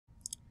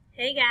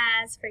Hey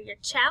guys, for your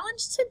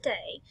challenge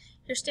today,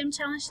 your STEM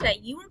challenge today,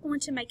 you are going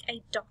to make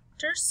a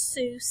Dr.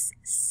 Seuss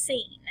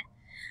scene.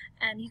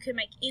 You can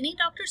make any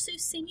Dr.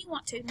 Seuss scene you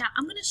want to. Now,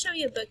 I'm going to show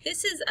you a book.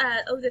 This is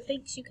the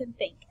Things You Can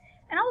Think.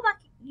 And I would like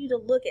you to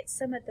look at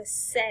some of the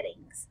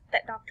settings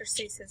that Dr.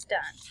 Seuss has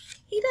done.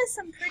 He does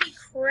some pretty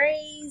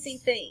crazy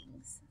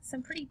things,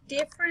 some pretty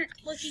different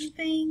looking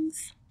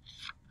things.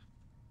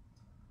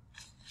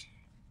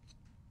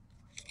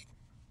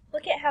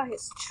 Look at how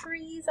his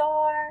trees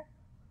are.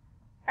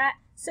 Right?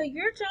 So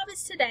your job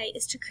today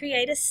is to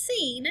create a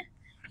scene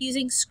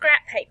using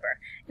scrap paper.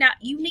 Now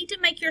you need to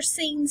make your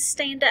scene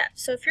stand up.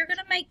 So if you're going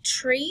to make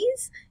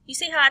trees, you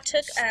see how I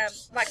took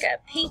like a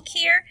pink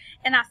here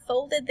and I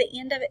folded the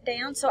end of it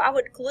down. So I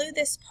would glue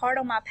this part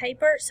on my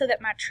paper so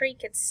that my tree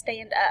could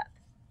stand up.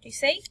 Do you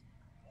see?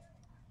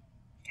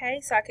 Okay,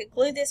 so I could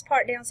glue this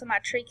part down so my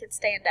tree could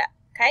stand up.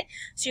 Okay,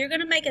 so you're going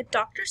to make a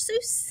Dr.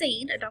 Seuss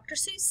scene, a Dr.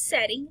 Seuss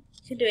setting.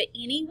 You can do it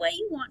any way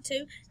you want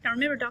to. Now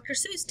remember, Dr.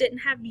 Seuss didn't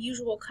have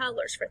usual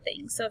colors for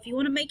things. So if you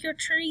want to make your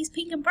trees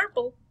pink and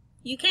purple,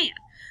 you can.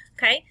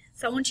 Okay,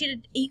 so I want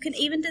you can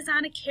even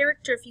design a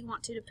character if you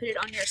want to put it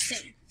on your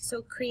scene.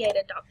 So create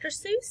a Dr.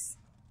 Seuss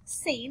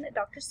scene, a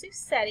Dr. Seuss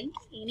setting,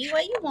 any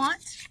way you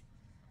want,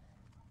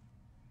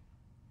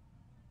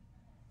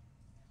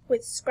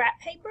 with scrap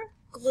paper,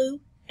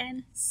 glue,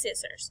 and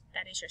scissors.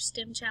 That is your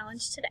STEM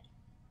challenge today.